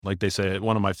Like they say,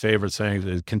 one of my favorite sayings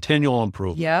is continual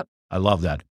improvement. Yep. I love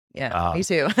that. Yeah, me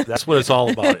too. That's what it's all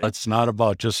about. It's not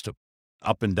about just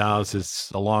up and downs.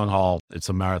 It's a long haul. It's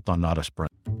a marathon, not a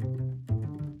sprint.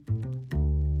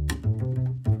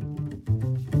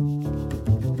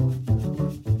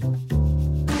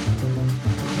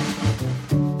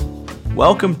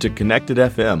 Welcome to Connected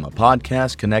FM, a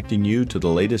podcast connecting you to the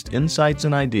latest insights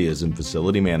and ideas in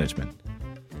facility management.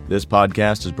 This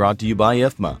podcast is brought to you by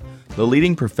IFMA, the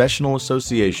leading professional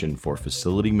association for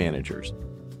facility managers.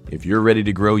 If you're ready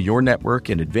to grow your network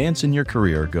and advance in your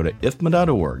career, go to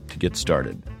ifma.org to get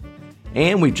started.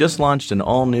 And we just launched an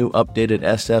all-new updated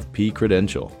SFP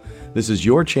credential. This is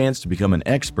your chance to become an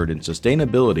expert in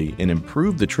sustainability and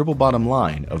improve the triple bottom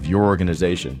line of your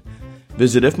organization.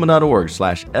 Visit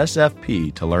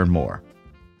ifma.org/SFP to learn more.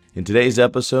 In today's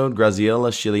episode,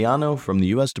 Graziella Ciliano from the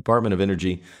U.S. Department of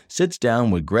Energy sits down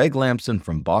with Greg Lamson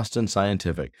from Boston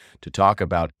Scientific to talk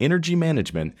about energy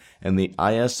management and the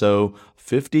ISO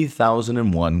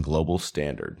 50001 global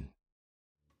standard.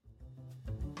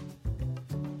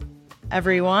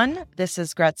 Everyone, this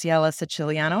is Graziella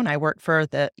Ciliano, and I work for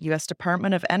the U.S.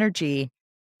 Department of Energy.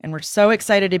 And we're so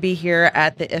excited to be here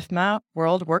at the IFMA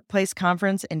World Workplace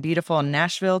Conference in beautiful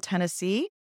Nashville, Tennessee.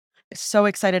 So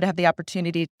excited to have the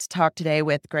opportunity to talk today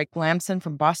with Greg Lamson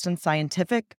from Boston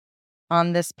Scientific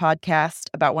on this podcast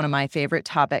about one of my favorite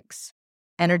topics,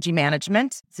 energy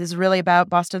management. This is really about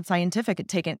Boston Scientific and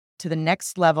taking it to the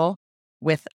next level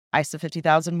with ISO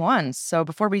 50001. So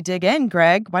before we dig in,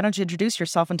 Greg, why don't you introduce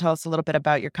yourself and tell us a little bit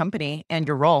about your company and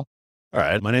your role? All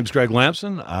right. My name is Greg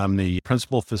Lamson. I'm the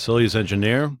Principal Facilities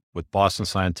Engineer with Boston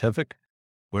Scientific.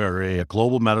 We're a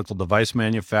global medical device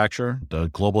manufacturer, the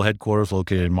global headquarters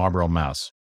located in Marlborough,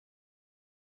 Mass.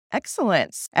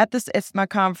 Excellent. At this IFMA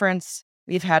conference,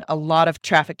 we've had a lot of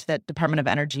traffic to the Department of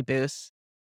Energy booth.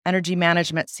 Energy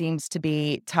management seems to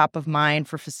be top of mind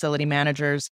for facility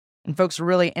managers, and folks are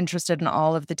really interested in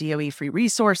all of the DOE free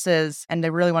resources, and they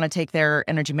really want to take their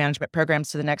energy management programs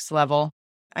to the next level.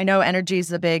 I know energy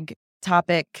is a big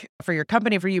topic for your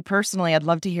company, for you personally. I'd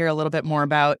love to hear a little bit more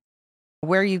about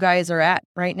where you guys are at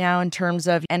right now in terms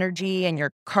of energy and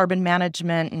your carbon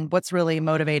management and what's really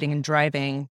motivating and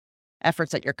driving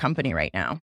efforts at your company right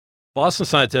now. Boston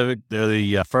Scientific, they're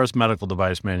the first medical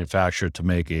device manufacturer to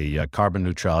make a carbon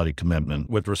neutrality commitment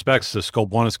with respects to Scope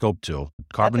 1 and Scope 2.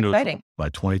 Carbon neutral by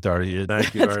 2030.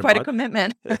 Thank you That's very quite much. a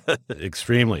commitment.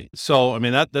 Extremely. So, I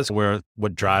mean, that's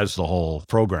what drives the whole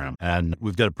program. And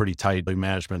we've got a pretty tight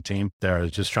management team there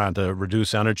just trying to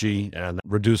reduce energy and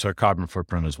reduce our carbon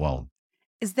footprint as well.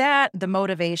 Is that the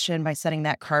motivation by setting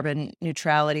that carbon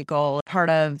neutrality goal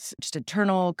part of just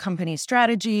internal company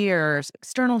strategy or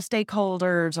external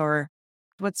stakeholders, or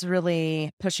what's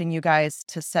really pushing you guys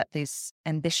to set these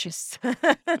ambitious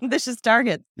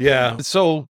targets? Yeah.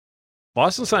 So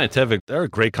Boston Scientific, they're a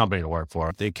great company to work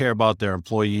for. They care about their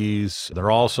employees.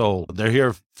 They're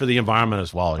here for the environment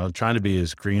as well, trying to be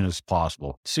as green as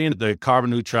possible. Seeing the carbon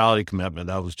neutrality commitment,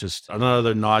 that was just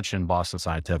another notch in Boston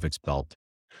Scientific's belt.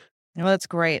 Well, that's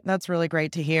great. That's really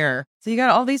great to hear. So you got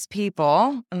all these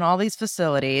people and all these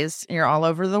facilities. You're all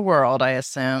over the world, I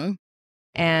assume.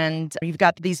 And you've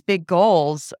got these big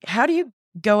goals. How do you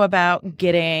go about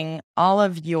getting all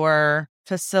of your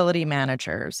facility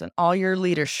managers and all your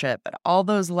leadership at all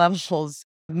those levels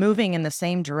moving in the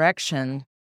same direction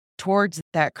towards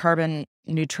that carbon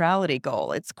neutrality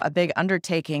goal? It's a big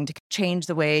undertaking to change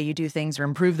the way you do things or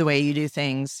improve the way you do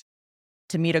things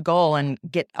to meet a goal and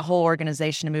get a whole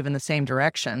organization to move in the same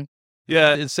direction.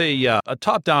 Yeah, it's a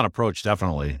top-down approach,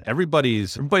 definitely.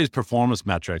 Everybody's performance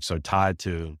metrics are tied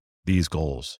to these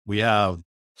goals. We have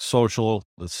social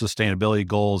sustainability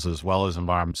goals as well as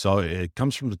environment. So it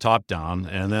comes from the top down.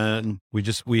 And then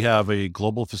we have a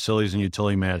global facilities and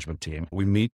utility management team. We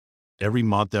meet every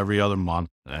month, every other month,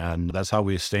 and that's how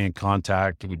we stay in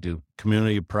contact. We do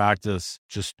community practice,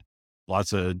 just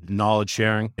lots of knowledge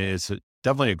sharing. It's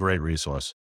definitely a great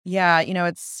resource. Yeah,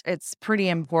 it's pretty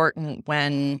important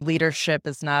when leadership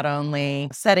is not only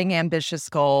setting ambitious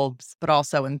goals, but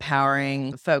also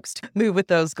empowering folks to move with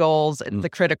those goals. The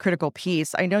critical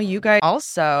piece. I know you guys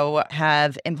also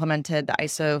have implemented the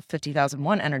ISO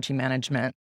 50001 energy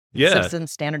management system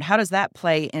standard. How does that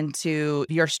play into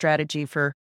your strategy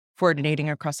for coordinating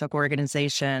across the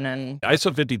organization? And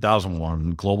ISO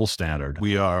 50001 global standard.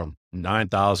 We are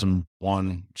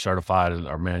 9,001 certified at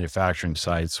our manufacturing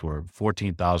sites. We're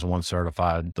 14,001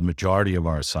 certified, the majority of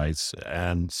our sites.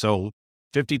 And so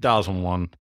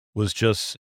 50,001 was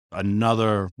just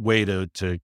another way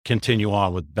to continue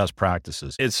on with best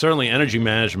practices. It's certainly energy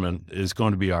management is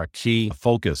going to be our key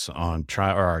focus on or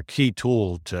our key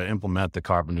tool to implement the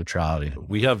carbon neutrality.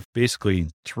 We have basically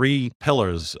 3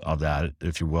 pillars of that,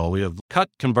 if you will. We have cut,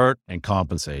 convert, and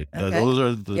compensate. Okay. Those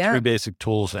are the 3 basic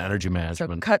tools for energy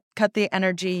management. So cut the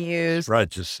energy use. Right.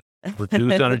 Just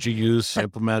reduce energy use,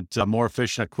 implement more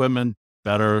efficient equipment,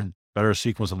 better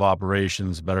sequence of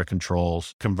operations, better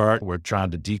controls. Convert, we're trying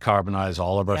to decarbonize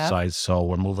all of our sites. So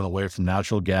we're moving away from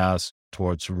natural gas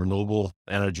towards renewable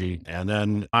energy. And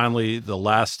then finally, the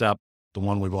last step, the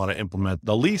one we want to implement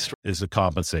the least, is to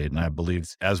compensate. And I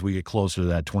believe as we get closer to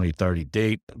that 2030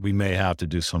 date, we may have to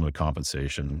do some of the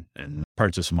compensation and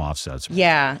purchase some offsets.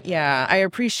 Yeah. I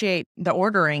appreciate the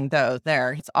ordering though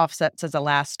there. It's offsets as a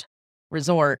last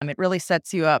resort. It really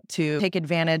sets you up to take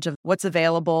advantage of what's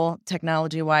available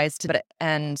technology-wise.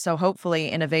 And so hopefully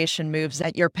innovation moves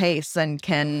at your pace and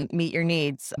can meet your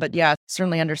needs. But yeah,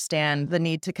 certainly understand the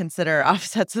need to consider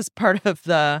offsets as part of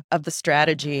the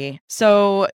strategy.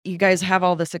 So you guys have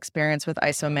all this experience with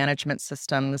ISO management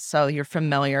systems. So you're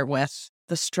familiar with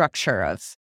the structure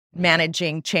of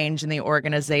managing change in the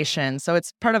organization. So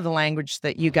it's part of the language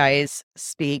that you guys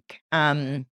speak.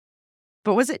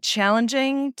 But was it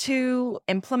challenging to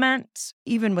implement,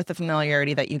 even with the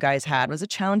familiarity that you guys had? Was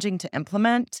it challenging to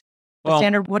implement the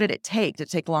standard? What did it take? Did it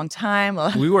take a long time?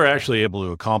 We were actually able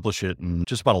to accomplish it in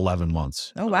just about 11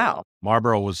 months. Oh, wow.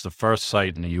 Marlboro was the first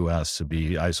site in the U.S. to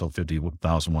be ISO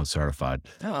 50001 certified.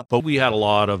 Oh. But we had a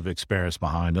lot of experience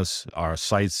behind us. Our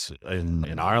sites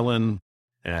in Ireland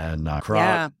and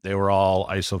Korat, they were all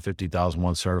ISO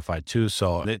 50001 certified too.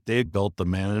 So they built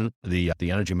the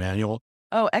energy manual.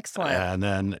 Oh, excellent. And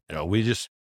then we just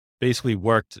basically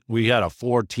worked. We had a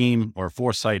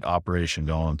 4-site operation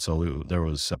going. So there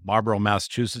was Marlboro,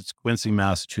 Massachusetts, Quincy,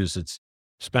 Massachusetts,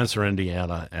 Spencer,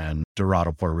 Indiana, and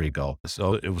Dorado, Puerto Rico.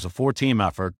 So it was a 4-team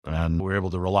effort, and we were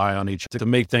able to rely on each to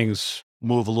make things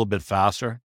move a little bit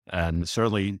faster. And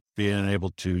certainly being able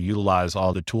to utilize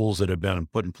all the tools that have been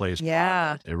put in place.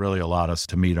 Yeah. It really allowed us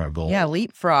to meet our goals. Yeah,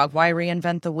 leapfrog. Why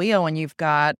reinvent the wheel when you've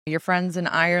got your friends in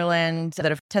Ireland that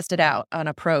have tested out an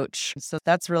approach? So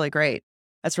that's really great.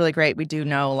 That's really great. We do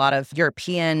know a lot of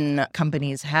European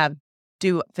companies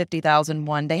do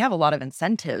 50,001. They have a lot of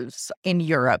incentives in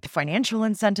Europe, financial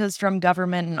incentives from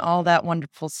government and all that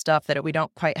wonderful stuff that we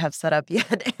don't quite have set up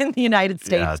yet in the United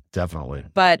States. Yeah, definitely.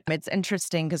 But it's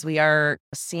interesting because we are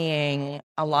seeing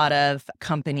a lot of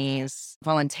companies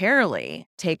voluntarily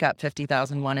take up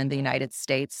 50,001 in the United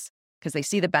States because they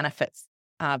see the benefits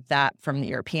of that from the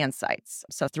European sites.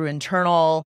 So through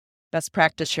internal best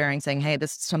practice sharing, saying, hey,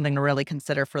 this is something to really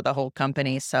consider for the whole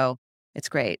company. So it's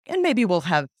great. And maybe we'll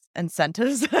have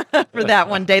incentives for that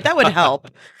one day. That would help.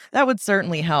 That would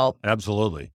certainly help.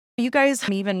 Absolutely. You guys,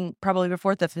 even probably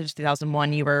before the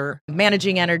 50,001, you were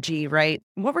managing energy, right?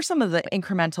 What were some of the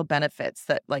incremental benefits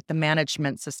that like the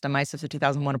management system, ISO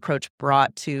 50001 approach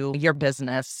brought to your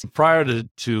business? Prior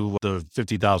to the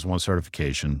 50,001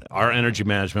 certification, our energy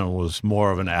management was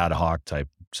more of an ad hoc type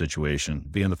situation.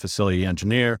 Being the facility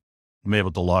engineer, I'm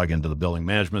able to log into the building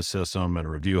management system and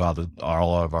review how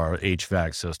all of our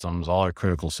HVAC systems, all our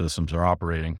critical systems are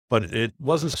operating. But it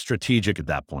wasn't strategic at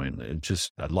that point. It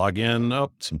just, I'd log in,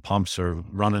 some pumps are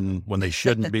running when they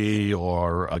shouldn't be,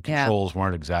 or controls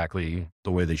weren't exactly the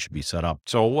way they should be set up.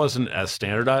 So it wasn't as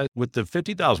standardized. With the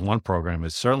 50,001 program,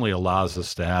 it certainly allows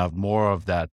us to have more of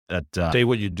that say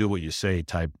what you do, what you say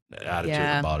type attitude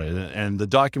about it. And the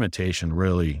documentation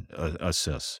really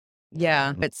assists.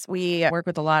 Yeah, we work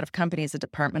with a lot of companies, the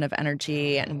Department of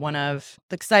Energy, and one of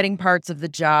the exciting parts of the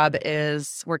job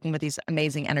is working with these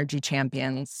amazing energy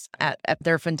champions.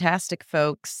 They're fantastic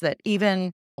folks that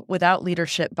even without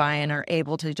leadership buy-in are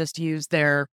able to just use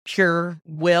their pure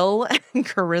will and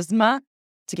charisma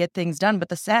to get things done. But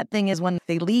the sad thing is when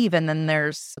they leave and then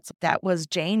that was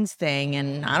Jane's thing,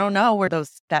 and I don't know where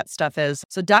that stuff is.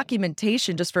 So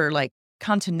documentation just for like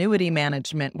continuity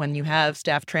management when you have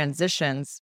staff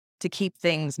transitions to keep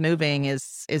things moving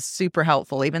is super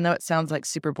helpful, even though it sounds like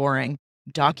super boring.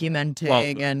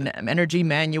 Documenting and energy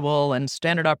manual and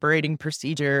standard operating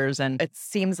procedures. And it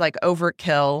seems like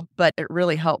overkill, but it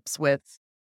really helps with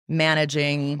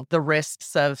managing the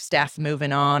risks of staff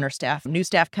moving on or new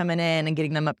staff coming in and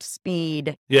getting them up to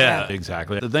speed. Yeah,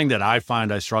 exactly. The thing that I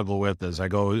find I struggle with as I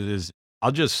go is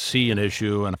I'll just see an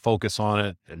issue and focus on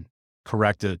it and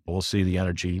correct it. We'll see the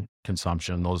energy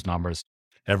consumption, those numbers.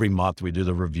 Every month we do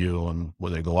the review and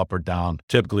will they go up or down?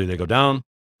 Typically they go down,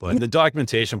 but the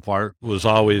documentation part was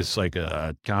always like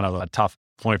a kind of a tough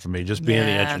point for me. Just being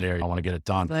the Yeah. engineer, I want to get it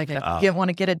done. Like, I want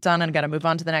to get it done and got to move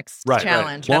on to the next Right, right.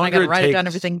 challenge. And I got to Longer it write down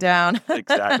takes- everything down.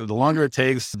 Exactly. The longer it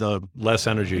takes, the less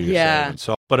energy you're Yeah. saving.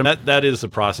 So, but that is the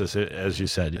process, as you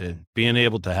said, being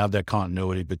able to have that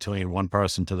continuity between one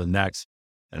person to the next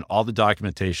and all the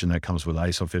documentation that comes with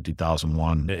ISO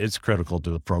 50001. It's critical to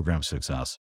the program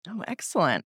success. Oh,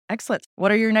 excellent. Excellent.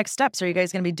 What are your next steps? Are you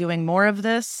guys going to be doing more of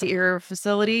this at your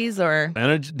facilities or?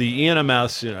 And the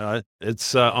ENMS,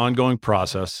 it's an ongoing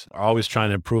process. Always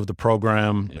trying to improve the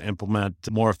program, implement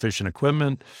more efficient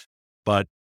equipment, but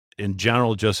in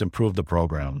general, just improve the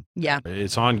program. Yeah.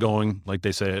 It's ongoing. Like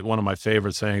they say, one of my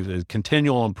favorite sayings is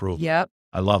continual improvement. Yep.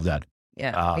 I love that.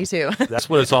 Yeah. Me too. That's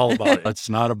what it's all about. It's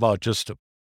not about just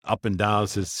up and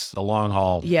downs. It's a long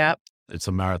haul. Yep. It's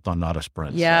a marathon, not a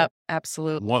sprint. Yep.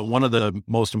 Absolutely. One of the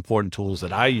most important tools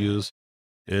that I use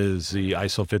is the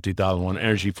ISO 50001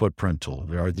 energy footprint tool,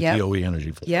 or the Yep. DOE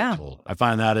energy footprint tool. I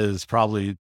find that is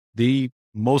probably the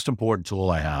most important tool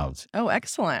I have. Oh,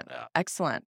 excellent. Yeah.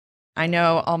 Excellent. I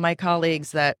know all my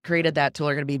colleagues that created that tool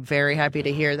are going to be very happy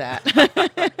to hear that.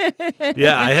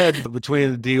 Yeah, I had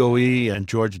between the DOE and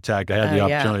Georgia Tech, I had the Yeah.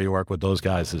 opportunity to work with those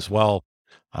guys as well.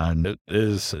 And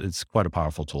it's quite a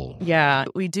powerful tool. Yeah,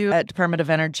 we do at Department of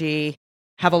Energy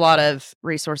have a lot of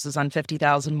resources on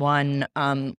 50001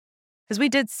 because we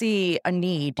did see a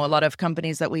need. A lot of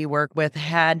companies that we work with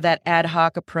had that ad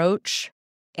hoc approach,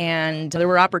 and there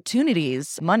were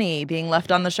opportunities, money being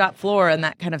left on the shop floor and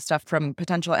that kind of stuff from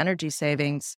potential energy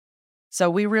savings. So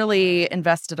we really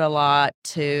invested a lot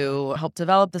to help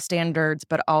develop the standards,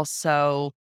 but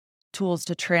also tools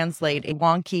to translate a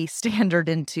wonky standard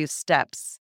into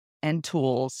steps and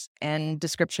tools and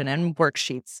description and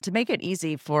worksheets to make it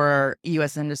easy for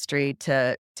U.S. industry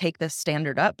to take this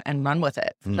standard up and run with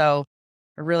it. So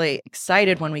we're really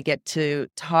excited when we get to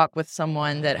talk with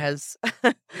someone that has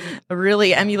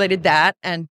really emulated that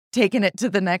and taken it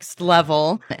to the next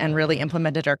level and really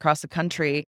implemented it across the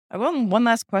country. I have one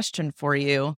last question for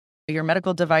you. Your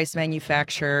medical device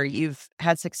manufacturer, you've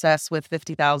had success with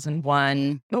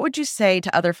 50001. What would you say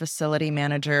to other facility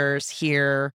managers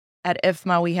here at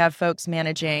IFMA? We have folks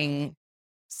managing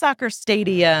soccer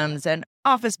stadiums and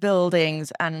office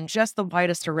buildings and just the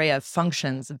widest array of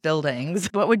functions of buildings.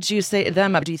 What would you say to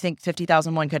them? Do you think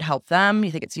 50001 could help them?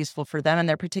 You think it's useful for them and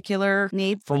their particular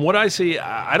need? From what I see,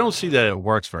 I don't see that it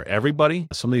works for everybody.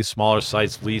 Some of these smaller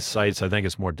sites, lease sites, I think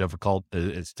it's more difficult.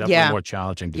 It's definitely more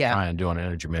challenging to try and do an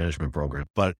energy management program.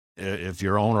 But if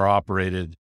you're owner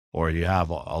operated or you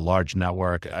have a large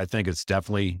network, I think it's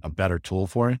definitely a better tool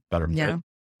for you. Better. Yeah.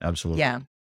 Absolutely. Yeah.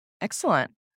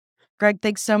 Excellent. Greg,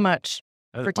 thanks so much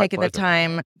for taking the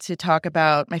time to talk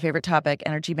about my favorite topic,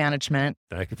 energy management.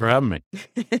 Thank you for having me.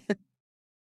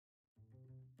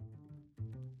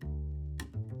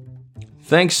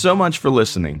 Thanks so much for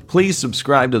listening. Please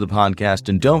subscribe to the podcast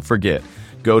and don't forget,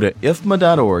 go to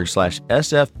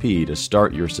ifma.org/SFP to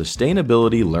start your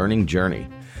sustainability learning journey.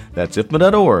 That's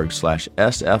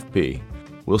ifma.org/SFP.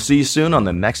 We'll see you soon on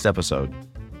the next episode.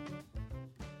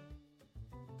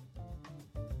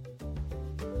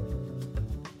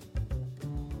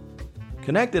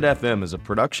 Connected FM is a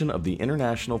production of the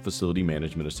International Facility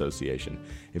Management Association.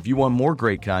 If you want more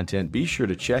great content, be sure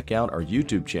to check out our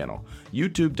YouTube channel,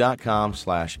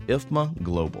 youtube.com/IFMA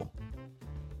Global.